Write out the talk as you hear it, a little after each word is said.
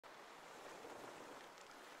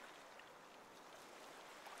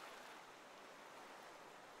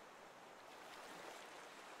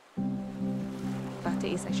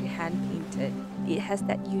batik is actually hand painted. It has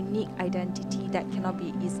that unique identity that cannot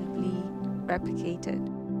be easily replicated.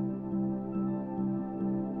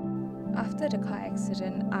 After the car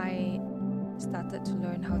accident, I started to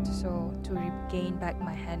learn how to sew to regain back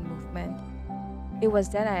my hand movement. It was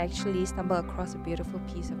then I actually stumbled across a beautiful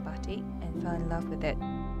piece of batik and fell in love with it.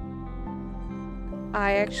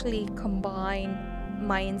 I actually combined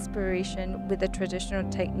my inspiration with the traditional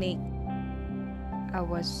technique. I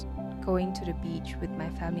was going to the beach with my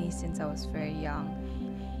family since I was very young.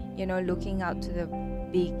 You know, looking out to the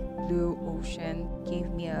big blue ocean gave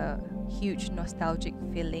me a huge nostalgic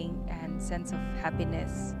feeling and sense of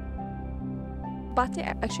happiness. Batik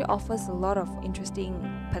actually offers a lot of interesting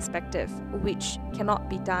perspective, which cannot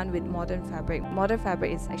be done with modern fabric. Modern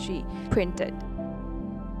fabric is actually printed.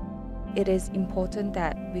 It is important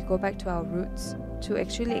that we go back to our roots to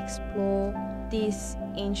actually explore this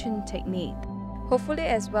ancient technique. Hopefully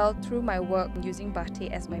as well, through my work using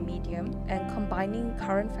batik as my medium and combining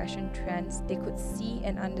current fashion trends, they could see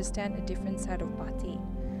and understand a different side of batik.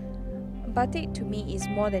 Batik to me is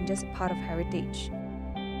more than just a part of heritage.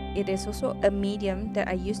 It is also a medium that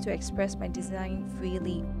I use to express my design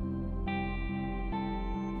freely.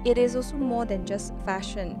 It is also more than just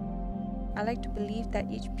fashion. I like to believe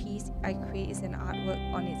that each piece I create is an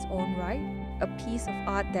artwork on its own right, a piece of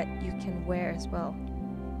art that you can wear as well.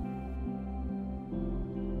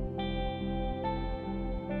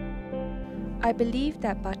 I believe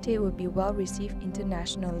that batik will be well received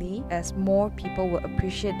internationally as more people will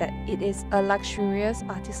appreciate that it is a luxurious,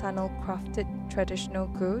 artisanal, crafted, traditional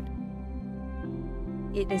good.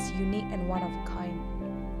 It is unique and one of a kind.